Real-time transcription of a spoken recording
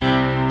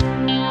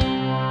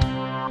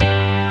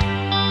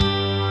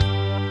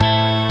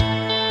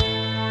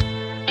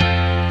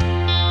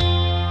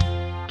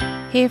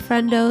Hey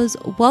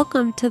friendos,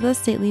 welcome to the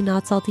Saintly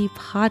Not Salty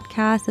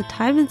podcast, a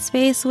time and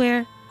space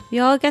where we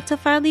all get to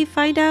finally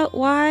find out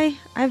why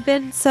I've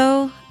been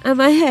so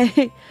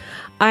MIA.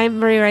 I'm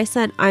Marie Rice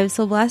and I'm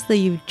so blessed that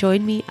you've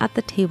joined me at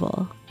the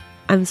table.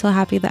 I'm so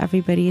happy that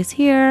everybody is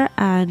here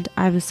and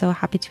I'm so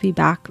happy to be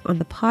back on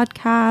the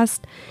podcast.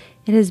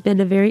 It has been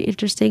a very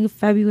interesting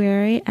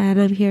February and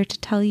I'm here to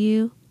tell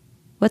you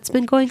what's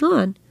been going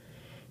on.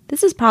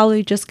 This is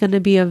probably just going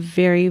to be a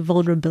very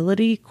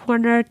vulnerability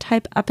corner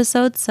type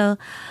episode, so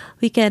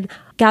we can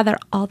gather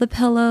all the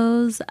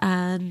pillows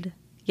and,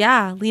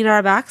 lean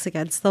our backs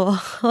against the wall,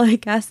 I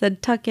guess,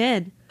 and tuck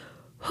in.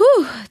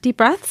 Whew, deep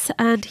breaths,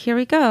 and here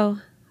we go.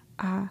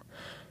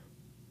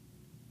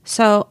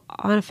 So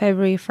on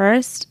February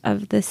 1st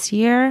of this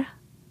year,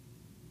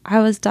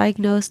 I was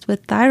diagnosed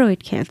with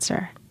thyroid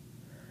cancer.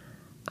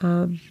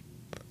 And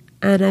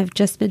I've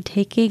just been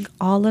taking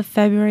all of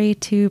February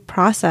to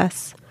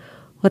process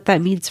what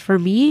that means for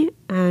me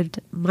and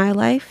my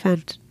life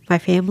and my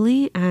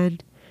family.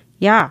 And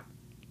I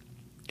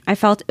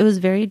felt it was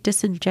very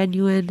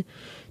disingenuous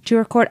to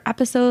record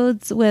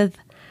episodes with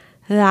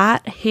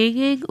that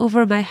hanging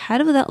over my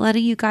head without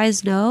letting you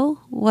guys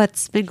know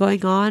what's been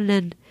going on.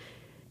 And,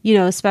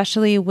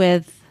 especially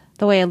with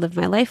the way I live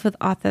my life with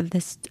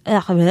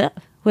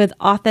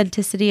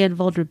authenticity and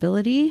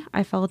vulnerability,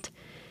 I felt,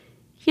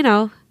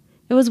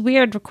 it was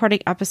weird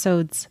recording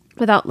episodes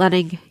without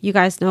letting you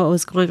guys know what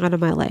was going on in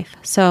my life.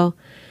 So,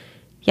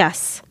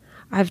 yes,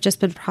 I've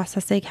just been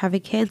processing having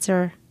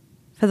cancer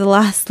for the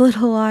last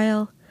little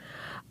while.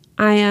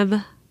 I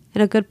am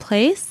in a good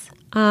place.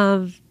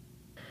 I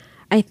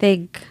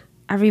think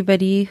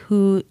everybody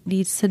who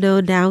needs to know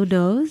now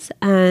knows.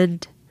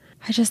 And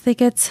I just think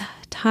it's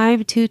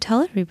time to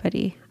tell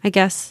everybody. I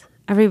guess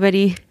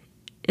everybody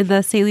in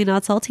the Saintly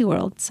Not Salty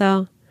world.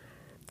 So,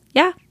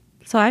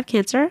 So I have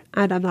cancer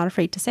and I'm not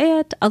afraid to say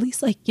it. At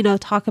least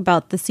talk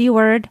about the C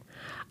word.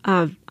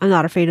 I'm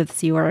not afraid of the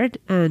C word.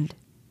 And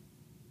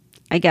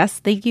I guess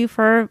thank you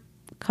for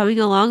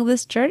coming along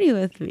this journey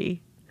with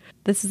me.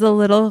 This is a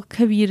little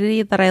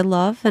community that I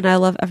love and I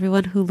love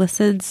everyone who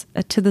listens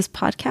to this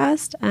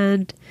podcast.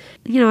 And,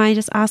 I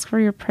just ask for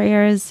your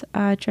prayers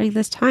during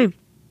this time.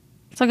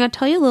 So I'm going to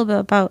tell you a little bit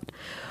about,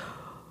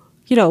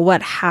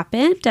 what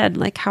happened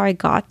and how I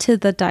got to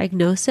the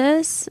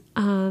diagnosis.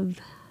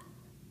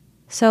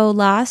 So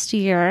last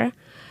year,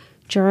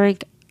 during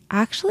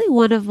actually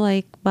one of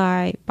my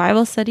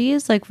Bible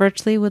studies,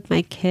 virtually with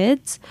my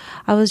kids,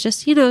 I was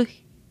just, when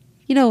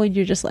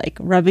you're just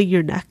rubbing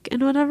your neck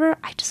and whatever,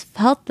 I just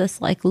felt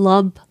this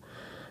lump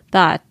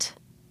that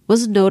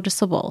was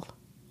noticeable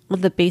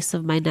on the base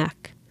of my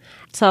neck.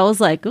 So I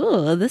was like,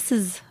 oh, this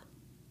is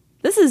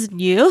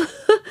new.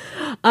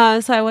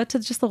 So I went to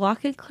just the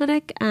walk-in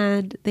clinic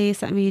and they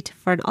sent me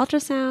for an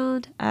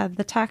ultrasound and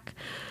the tech.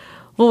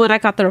 Well, when I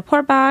got the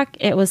report back,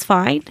 it was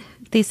fine.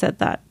 They said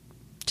that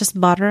just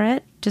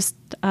moderate, just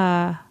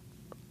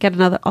get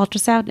another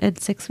ultrasound in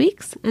 6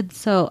 weeks. And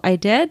so I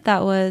did.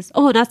 That was,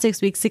 not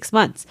 6 weeks, 6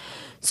 months.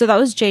 So that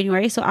was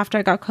January. So after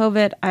I got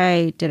COVID,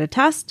 I did a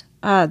test,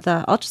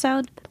 the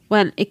ultrasound.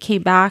 When it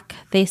came back,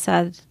 they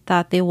said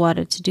that they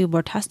wanted to do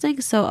more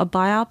testing, so a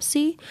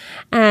biopsy.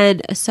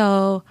 And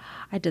so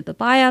I did the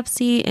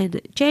biopsy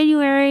in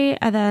January,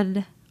 and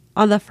then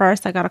on the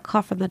 1st, I got a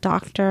call from the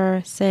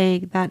doctor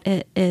saying that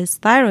it is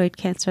thyroid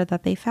cancer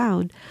that they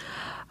found.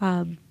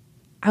 I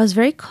was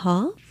very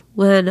calm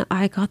when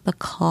I got the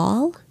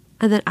call.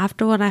 And then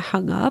after when I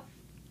hung up,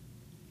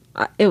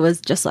 it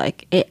was just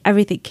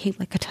everything came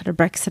like a ton of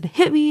bricks and it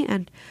hit me.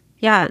 And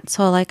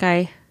so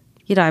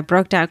I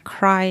broke down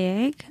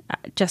crying,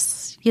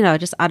 just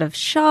out of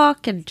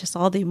shock and just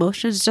all the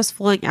emotions just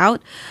flowing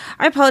out.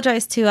 I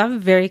apologize too. I'm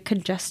very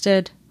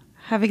congested,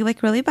 having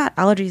really bad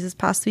allergies this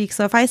past week.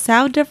 So if I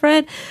sound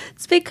different,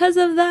 it's because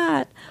of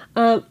that.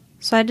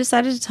 So I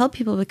decided to tell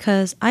people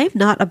because I am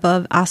not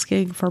above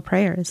asking for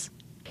prayers.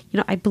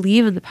 I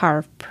believe in the power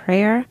of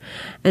prayer.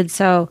 And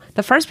so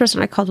the first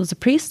person I called was a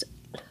priest,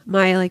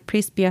 my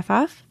priest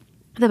BFF,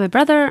 and then my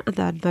brother, and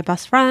then my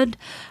best friend.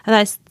 And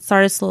I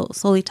started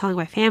slowly telling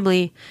my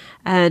family.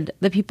 And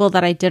the people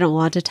that I didn't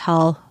want to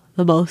tell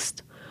the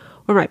most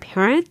were my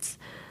parents.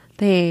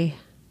 They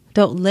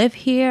don't live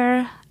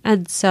here.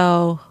 And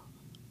so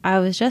I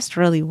was just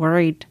really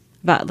worried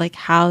about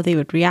how they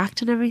would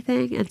react and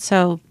everything. And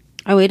so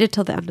I waited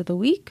till the end of the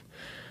week.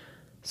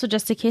 So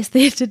just in case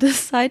they did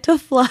decide to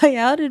fly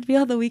out and be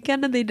on the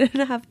weekend and they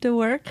didn't have to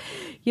work,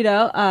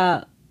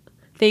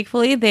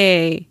 thankfully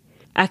they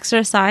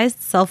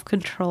exercised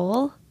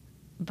self-control.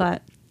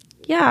 But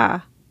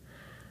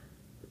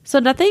so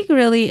nothing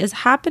really is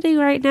happening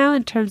right now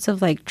in terms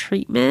of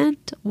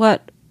treatment.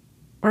 What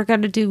we're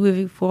going to do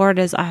moving forward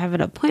is I have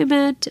an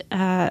appointment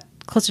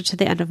closer to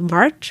the end of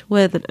March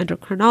with an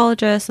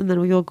endocrinologist, and then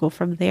we will go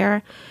from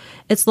there.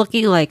 It's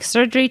looking like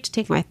surgery to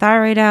take my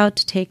thyroid out,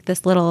 to take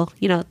this little,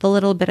 the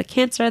little bit of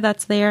cancer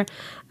that's there,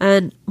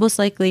 and most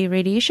likely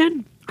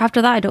radiation.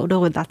 After that, I don't know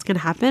when that's going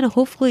to happen.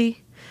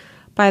 Hopefully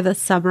by the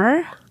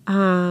summer,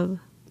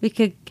 we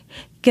could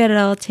get it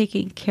all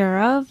taken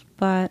care of,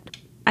 but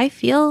I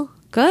feel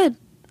good.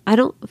 I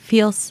don't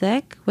feel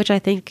sick, which I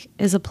think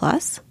is a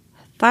plus.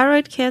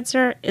 Thyroid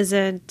cancer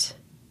isn't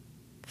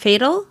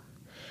fatal.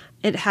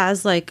 It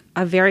has like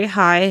a very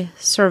high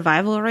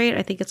survival rate.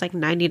 I think it's like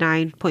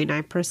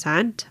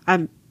 99.9%.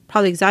 I'm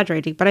probably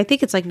exaggerating, but I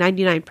think it's like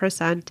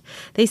 99%.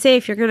 They say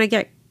if you're going to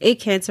get a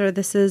cancer,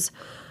 this is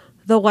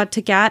the one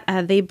to get.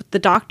 And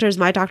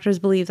my doctors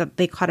believe that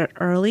they caught it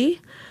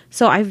early.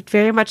 So I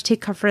very much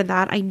take comfort in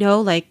that. I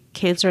know like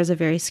cancer is a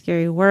very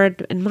scary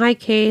word. In my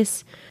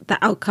case, the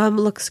outcome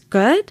looks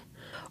good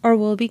or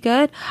will be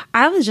good.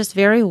 I was just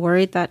very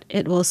worried that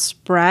it will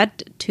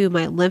spread to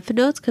my lymph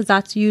nodes because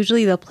that's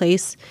usually the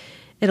place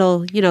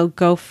it'll,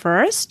 go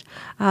first.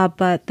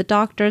 But the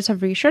doctors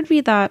have reassured me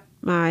that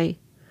my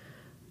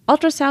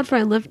ultrasound for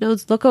my lymph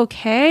nodes look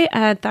okay.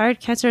 And thyroid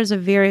cancer is a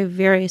very,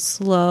 very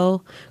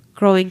slow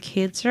growing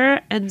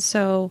cancer. And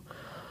so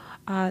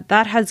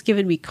that has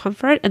given me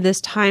comfort in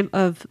this time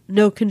of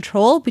no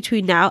control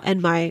between now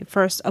and my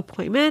first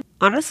appointment.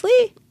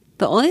 Honestly,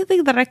 the only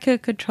thing that I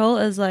could control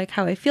is like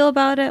how I feel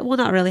about it. Well,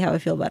 not really how I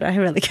feel about it. I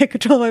really can't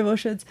control my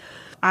emotions.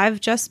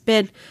 I've just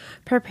been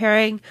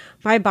preparing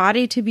my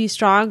body to be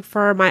strong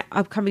for my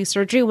upcoming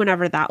surgery,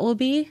 whenever that will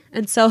be.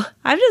 And so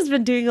I've just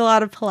been doing a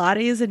lot of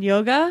Pilates and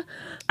yoga.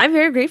 I'm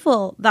very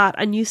grateful that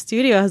a new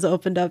studio has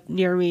opened up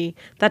near me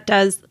that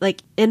does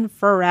like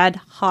infrared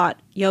hot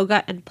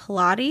yoga and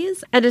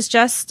Pilates. And it's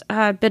just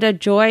been a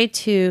joy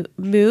to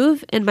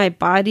move in my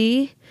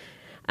body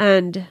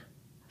and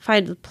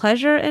find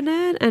pleasure in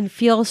it and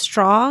feel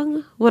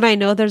strong when I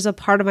know there's a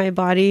part of my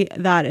body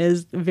that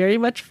is very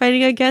much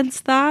fighting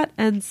against that.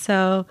 And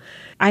so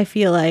I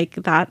feel like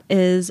that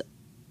is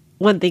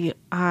one thing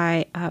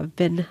I have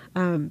been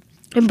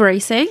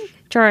embracing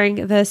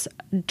during this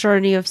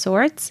journey of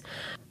sorts.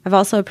 I've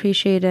also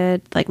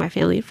appreciated like my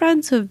family and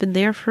friends who have been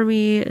there for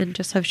me and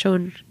just have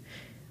shown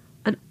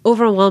an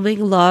overwhelming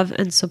love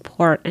and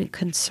support and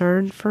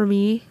concern for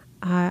me.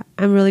 I'm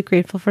really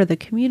grateful for the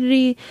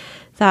community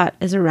that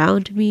is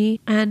around me,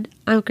 and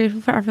I'm grateful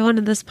for everyone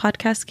in this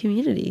podcast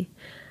community.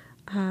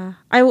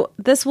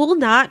 This will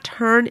not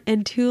turn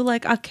into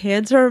like a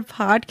cancer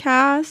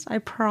podcast. I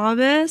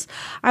promise.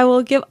 I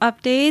will give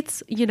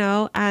updates,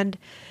 and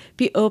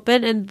be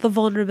open in the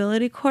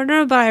vulnerability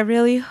corner, but I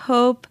really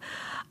hope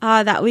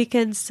that we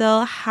can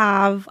still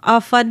have a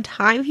fun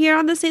time here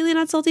on the Saintly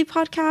Not Salty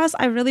podcast.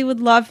 I really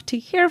would love to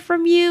hear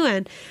from you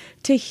and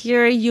to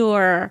hear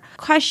your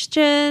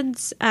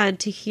questions and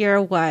to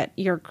hear what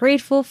you're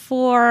grateful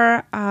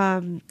for.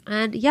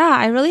 And yeah,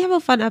 I really have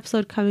a fun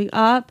episode coming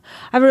up.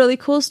 I have a really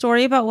cool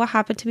story about what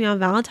happened to me on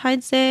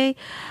Valentine's Day.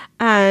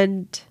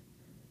 And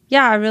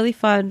yeah, a really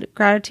fun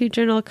gratitude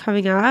journal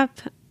coming up.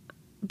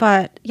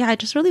 But yeah, I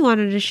just really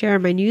wanted to share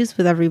my news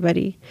with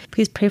everybody.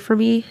 Please pray for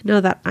me.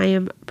 Know that I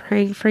am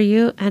praying for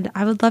you, and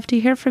I would love to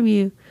hear from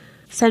you.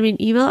 Send me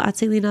an email at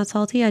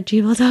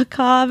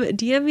saintlyNotSalty@gmail.com.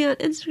 DM me on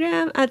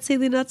Instagram at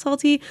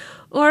saintlyNotSalty,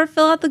 or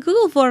fill out the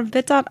Google form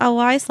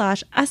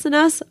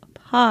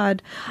bit.ly/SNSpod.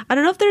 I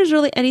don't know if there's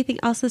really anything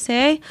else to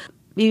say.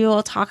 Maybe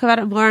we'll talk about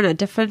it more in a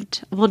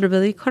different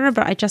vulnerability corner,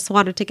 but I just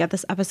wanted to get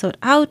this episode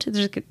out.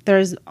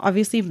 There's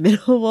obviously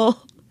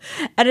minimal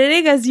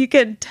editing, as you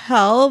can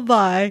tell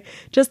by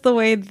just the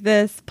way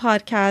this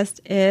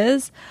podcast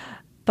is,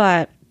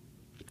 but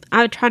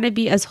I'm trying to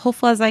be as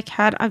hopeful as I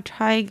can. I'm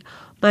trying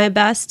my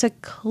best to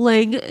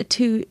cling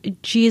to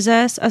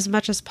Jesus as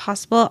much as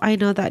possible. I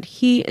know that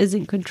He is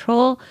in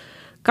control.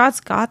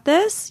 God's got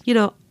this.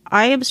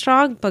 I am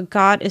strong, but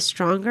God is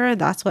stronger. And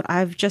that's what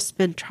I've just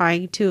been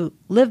trying to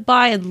live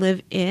by and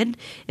live in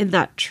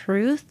that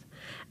truth.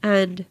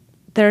 And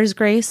there's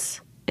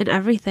grace in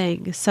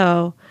everything.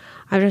 So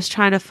I'm just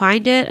trying to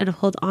find it and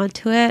hold on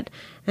to it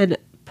and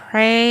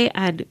pray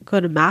and go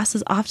to mass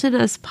as often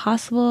as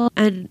possible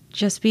and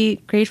just be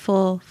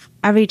grateful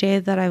every day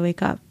that I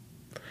wake up.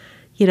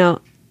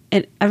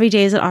 And every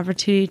day is an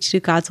opportunity to do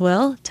God's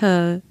will,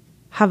 to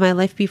have my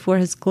life before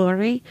His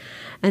glory.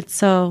 And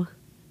so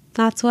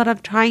that's what I'm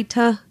trying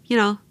to,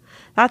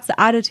 that's the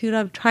attitude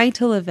I'm trying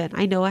to live in.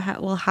 I know I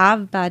will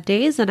have bad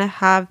days, and I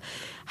have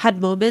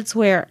had moments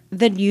where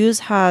the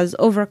news has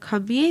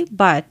overcome me,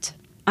 but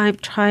I'm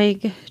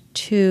trying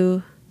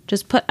to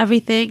just put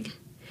everything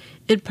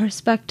in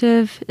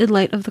perspective in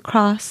light of the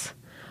cross,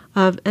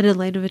 and in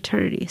light of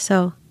eternity.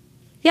 So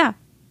yeah,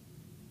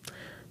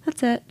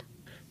 that's it.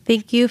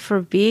 Thank you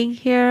for being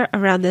here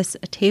around this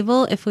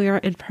table. If we were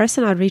in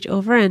person, I'd reach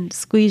over and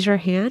squeeze your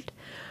hand.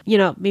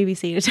 Maybe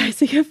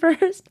sanitizing it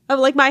first. I'm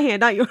like my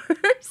hand, not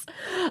yours.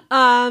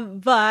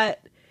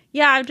 But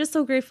yeah, I'm just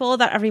so grateful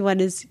that everyone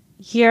is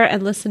here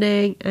and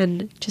listening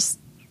and just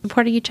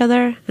supporting each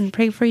other and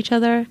praying for each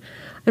other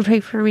and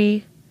praying for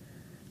me.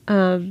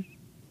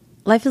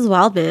 Life is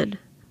wild, man,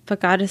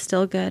 but God is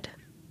still good.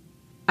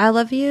 I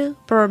love you,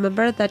 but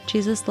remember that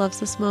Jesus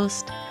loves us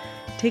most.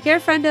 Take care,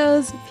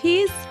 friendos.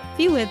 Peace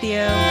be with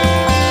you.